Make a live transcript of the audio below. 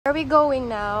Where are we going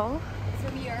now? So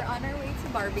we are on our way to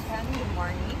Barbican in the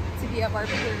morning to be at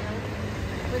Barbican.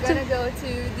 We're gonna go to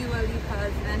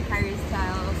Lipa's and Harry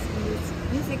Styles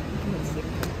music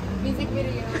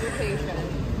video location.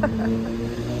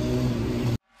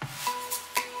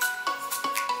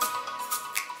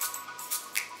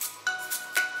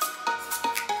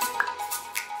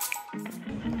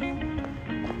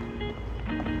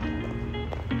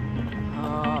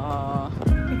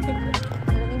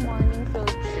 Early morning field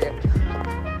trip.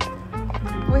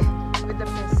 With the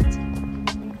mist.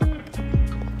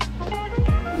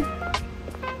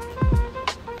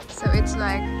 So it's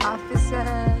like offices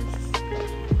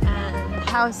and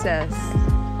houses.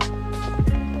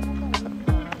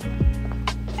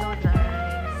 So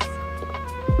nice.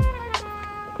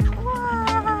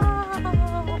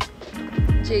 Wow.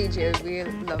 JJ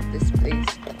will love this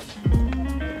place.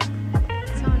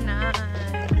 So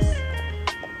nice.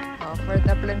 Oh, for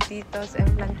the plantitos and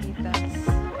plantitas.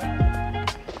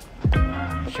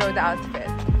 Show the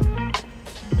outfit.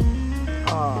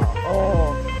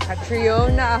 Oh,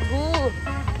 Catriona, who?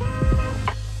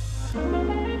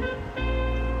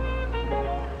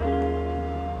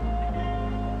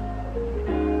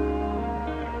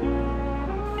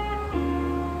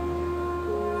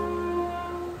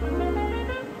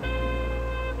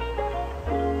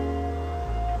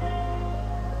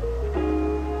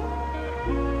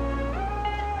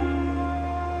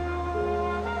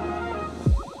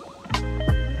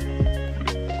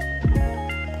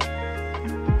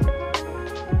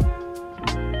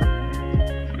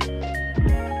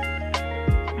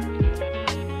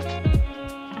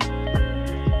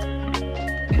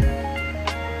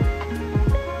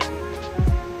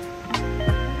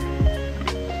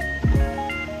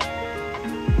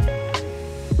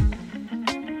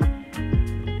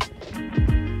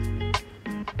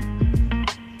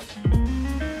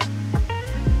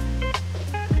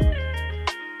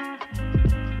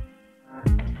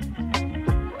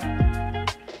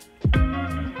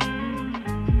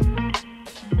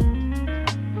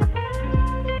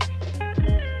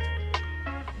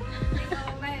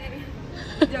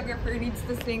 Videographer needs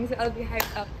to sing, so I'll be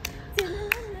hyped up.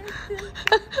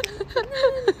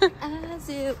 As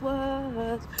it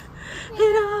was,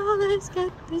 It always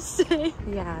got the same.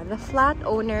 Yeah, the flat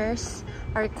owners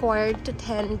are required to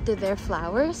tend to their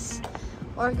flowers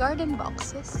or garden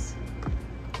boxes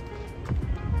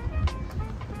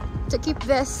to keep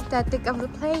the aesthetic of the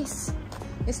place.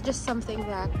 It's just something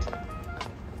that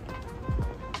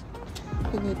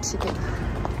you need to do.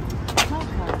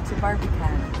 welcome to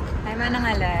Barbican. I'm Anang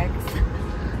Alex.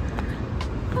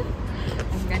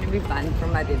 I'm gonna be banned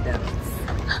from Adidas.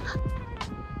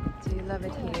 Do you love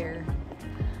it here?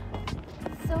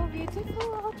 So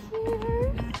beautiful out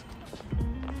here.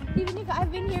 Even if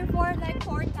I've been here for like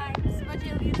 4 times,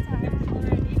 bajillion times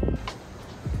already.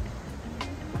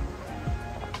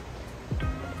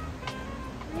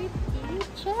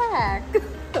 Check.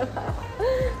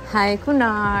 Hi,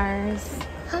 Kunars.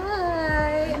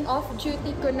 Hi,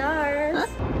 off-duty Kunars.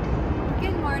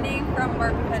 Good morning from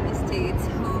Barbican Estates,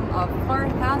 home of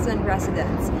 4,000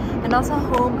 residents and also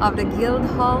home of the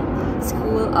Guildhall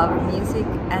School of Music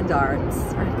and Arts,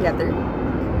 or Theatre,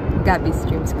 Gabby's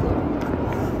Dream School.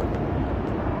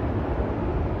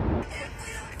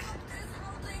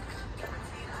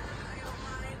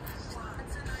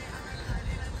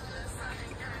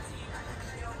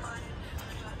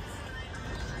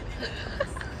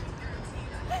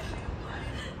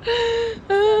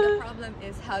 The problem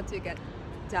is how to get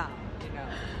down, you know.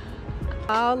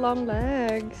 How long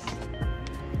legs? Her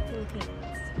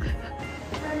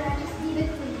Majesty the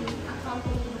Queen,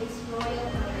 accompanied His Royal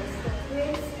Highness the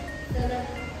Prince Philip,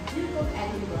 Duke of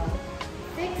Edinburgh,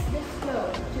 fixed the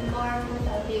stone to mark the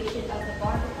foundation of the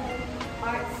Barbican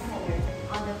Arts Centre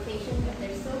on the occasion of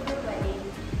their silver wedding,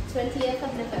 20th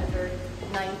of November,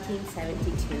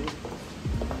 1972.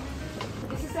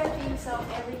 This is our theme song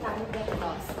every time we get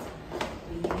lost.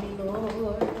 Lead me,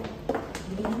 Lord,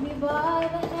 lead me by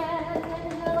the hand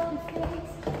and help me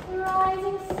face the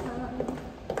rising sun.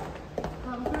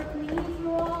 Comfort me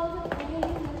through all the pain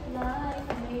that life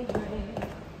may bring.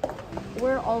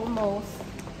 We're almost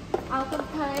out of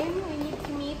time. We need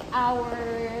to meet our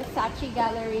Saatchi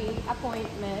Gallery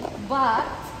appointment, but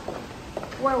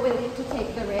we're willing to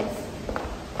take the risk.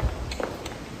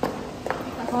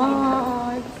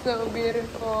 Oh, it's so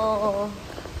beautiful.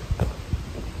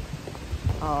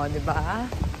 Oh, diba?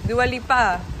 Dua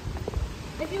Lipa.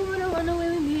 If you wanna run away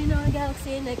with me in our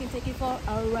galaxy, and I can take you for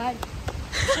a ride.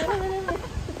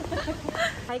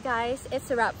 Hi guys,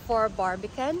 it's a wrap for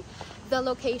Barbican, the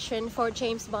location for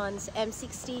James Bond's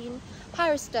M16,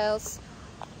 Harry Styles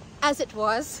as it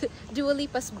was, Dua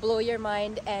Lipa's Blow Your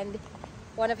Mind and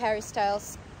one of Harry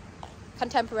Styles'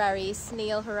 contemporaries,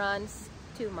 Niall Horan's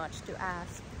Too Much to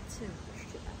Ask. Too much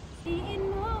to ask. Piliin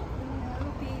mo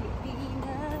ang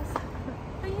Pilipinas.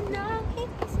 Ayun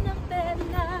it's na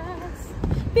penas.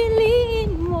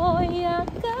 Piliin mo,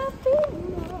 yakapin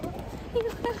mo.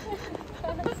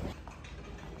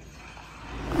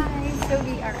 Hi, so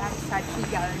we are at Saatchi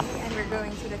Gallery and we're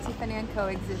going to the Tiffany and Co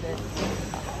exhibit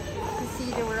to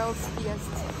see the world's biggest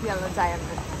yellow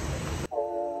diamond.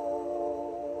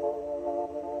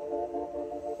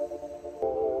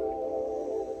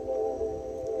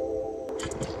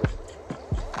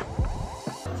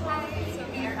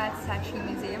 At Saatchi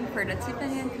Museum for the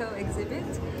Tiffany and Co exhibit.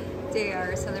 They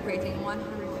are celebrating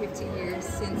 150 years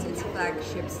since its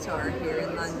flagship store here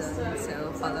in London.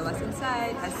 So follow us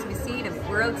inside as we see the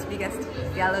world's biggest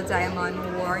yellow diamond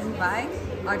worn by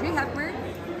Audrey Hepburn,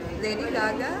 Lady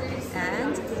Gaga,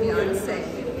 and Beyonce.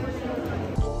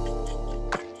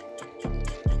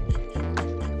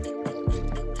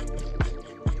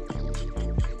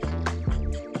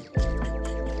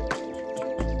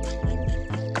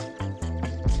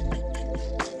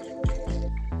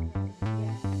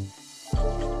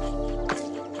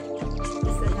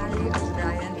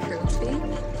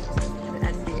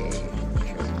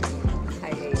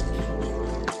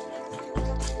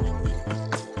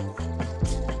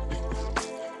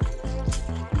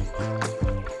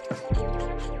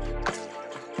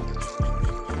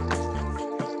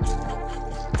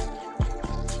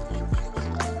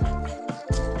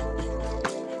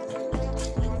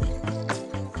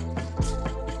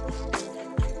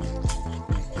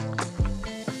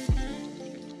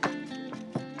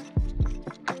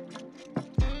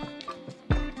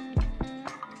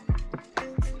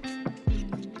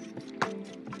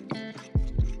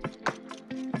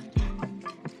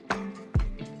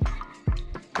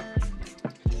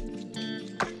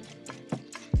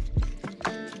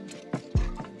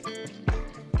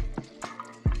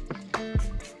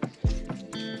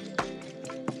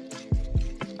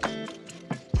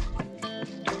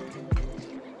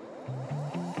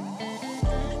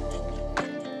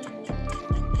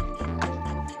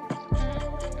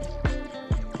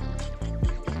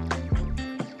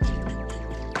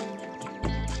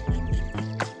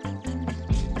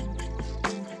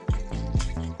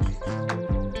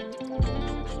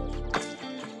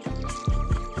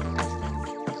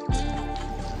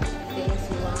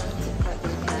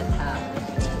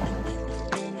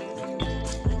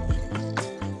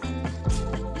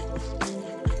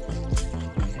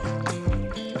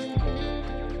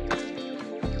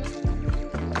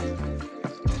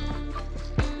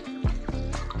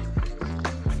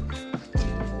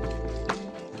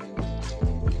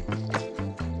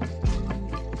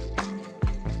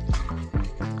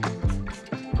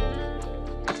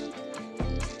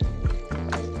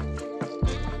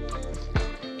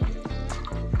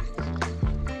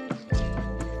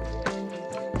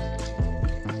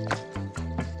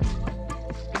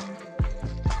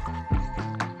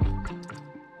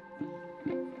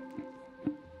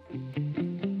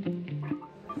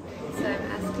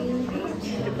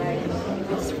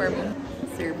 For me,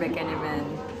 Sir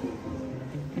Beckenham.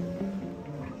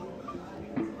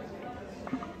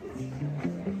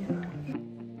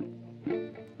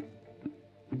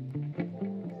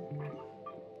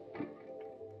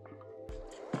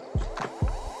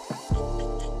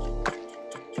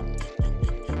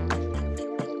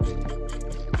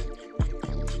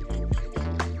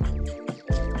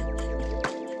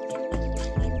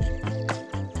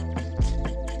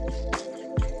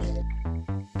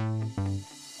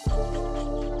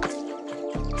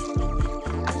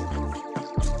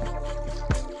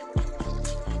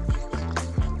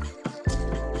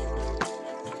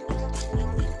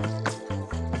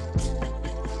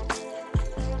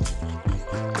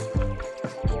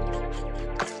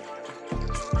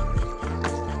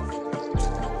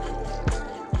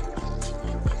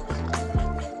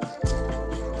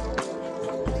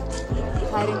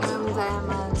 Platinum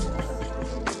diamond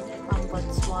from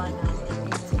Botswana,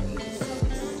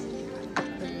 1886.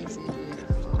 Crazy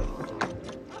beautiful.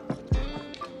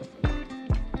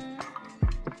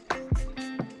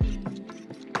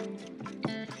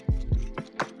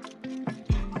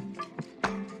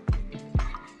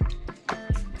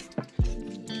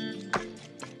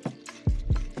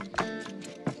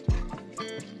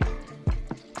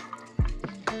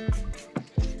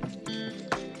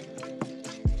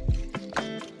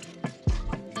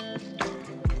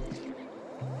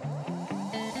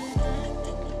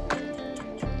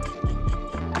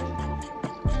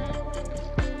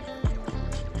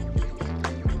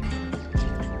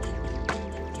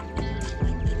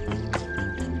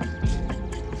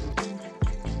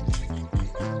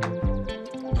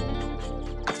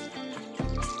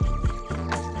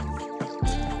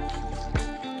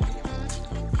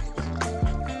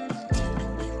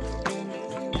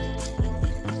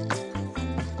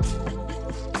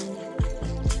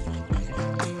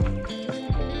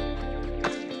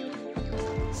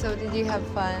 Did you have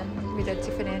fun with the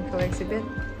Tiffany and Co exhibit?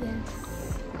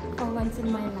 Yes. For once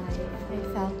in my life, I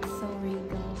felt so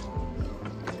regal.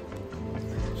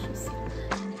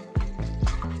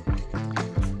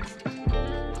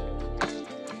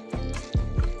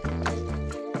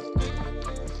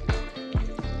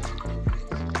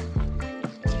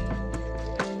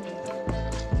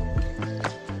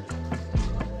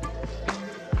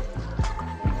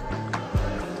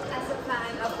 As a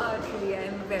fan of Audrey,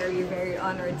 I'm very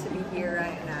honored to be here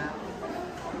right now.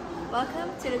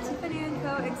 Welcome to the Tiffany and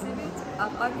Co exhibit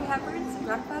of Audrey Hepburn's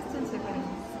Breakfast and Tiffany's.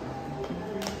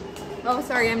 Oh,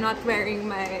 sorry, I'm not wearing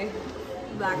my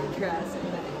black dress and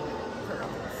my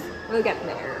pearls. We'll get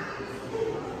there.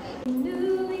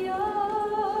 New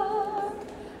York,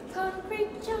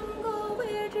 concrete jungle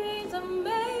where dreams are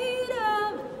made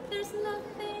of. There's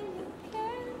nothing you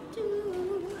can't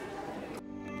do.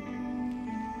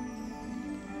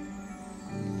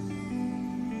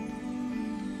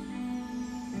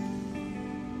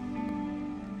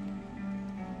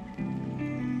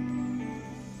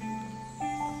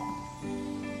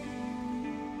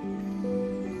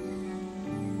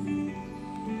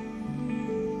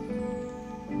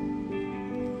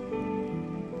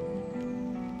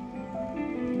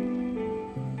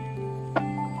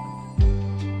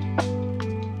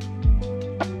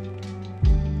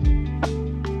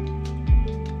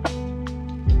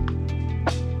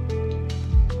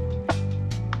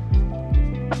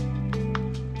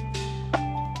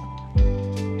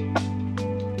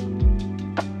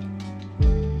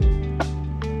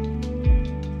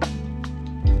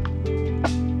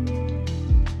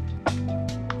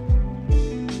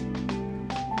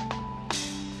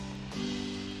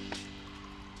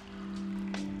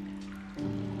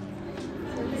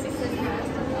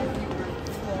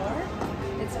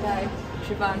 By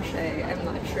Givenchy. I'm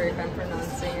not sure if I'm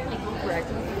pronouncing it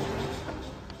correctly.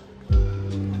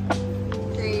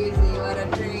 Crazy, what a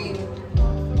dream.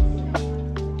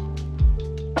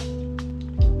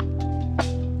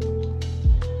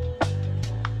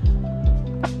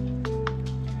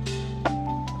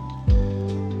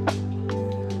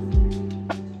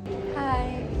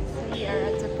 Hi, so we are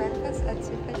at the Breakfast at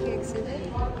Tiffany exhibit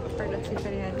for the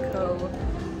Tiffany and Co.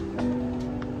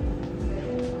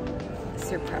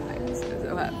 Surprise, I'm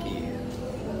so happy.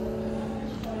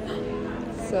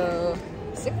 So,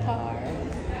 it's a car.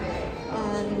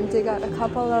 And they got a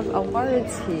couple of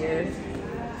awards here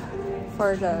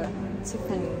for the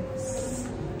Tiffany's.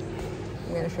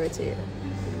 I'm gonna show it to you.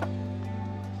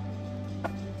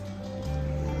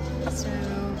 So,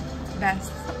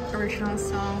 best original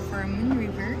song for Moon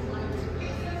River,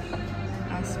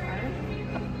 Oscar.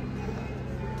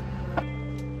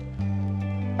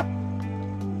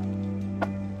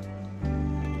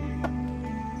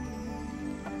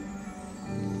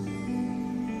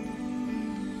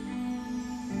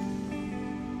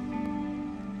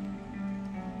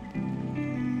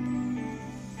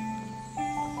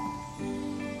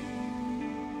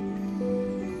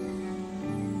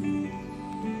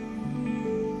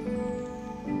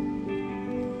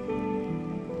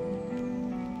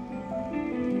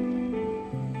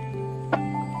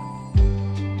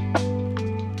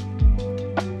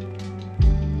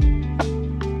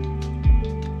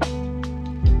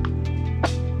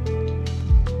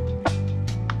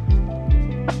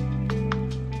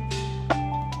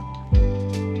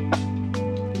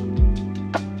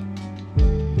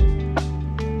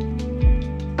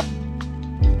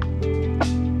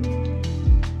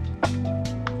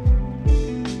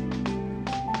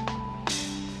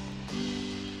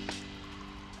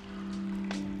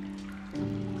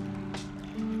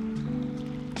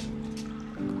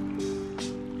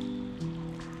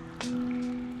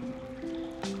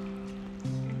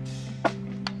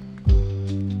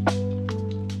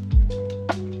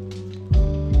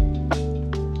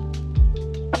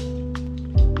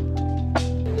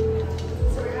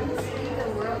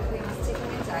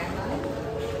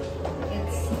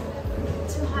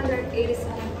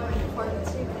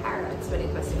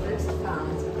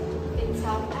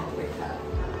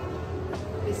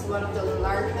 One of the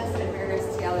largest and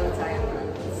rarest yellow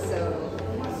diamonds. So,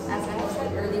 as I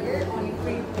said earlier, only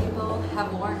 3 people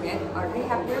have worn it: Audrey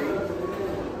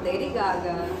Hepburn, Lady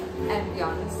Gaga, and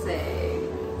Beyonce.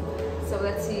 So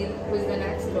let's see who's the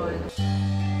next one.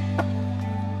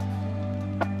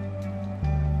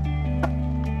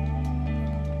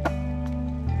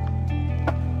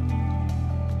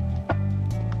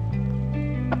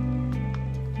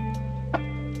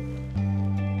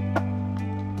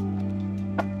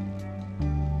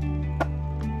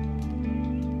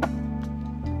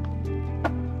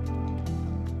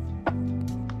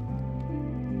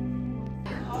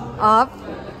 up.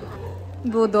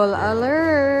 Budol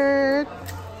alert!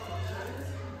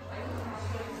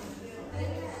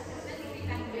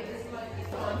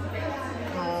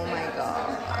 Oh my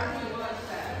god.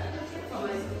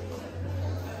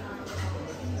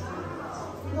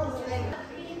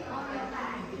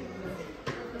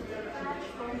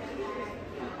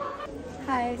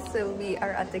 Hi, so we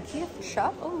are at the gift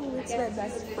shop. Oh, it's my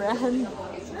best friend.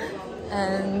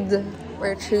 And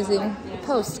we're choosing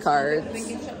postcards.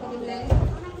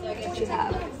 What you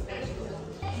have?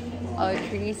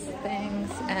 Audrey's things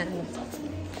and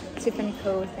Tiffany and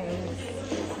Co things.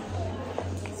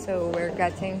 So we're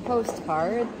getting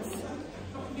postcards.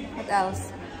 What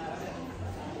else?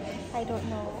 I don't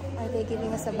know. Are they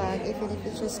giving us a bag even if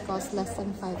it just costs less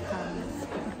than £5?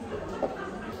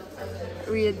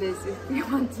 Read this if you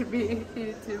want to be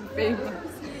YouTube famous.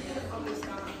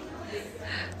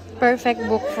 Perfect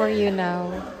book for you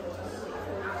now.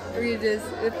 Read this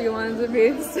if you want to be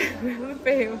Instagram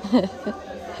famous.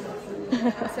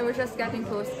 So we're just getting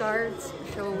postcards.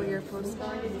 Show your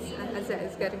postcards. And Asa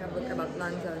is getting a book about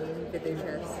London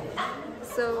villages.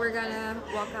 So we're gonna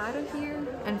walk out of here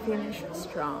and finish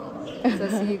strong. So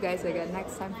see you guys again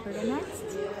next time for the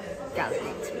next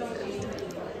gallery tour.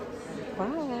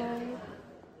 Bye.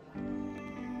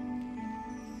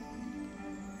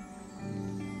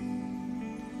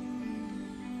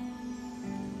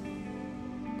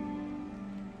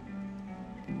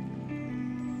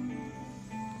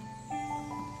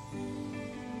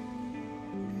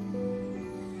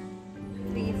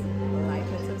 Please like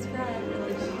and subscribe and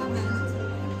leave a comment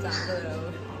down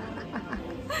below.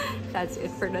 That's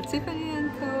it for the Tiffany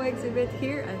and Co exhibit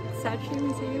here at Saatchi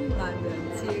Museum,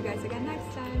 London. See you guys again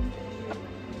next time.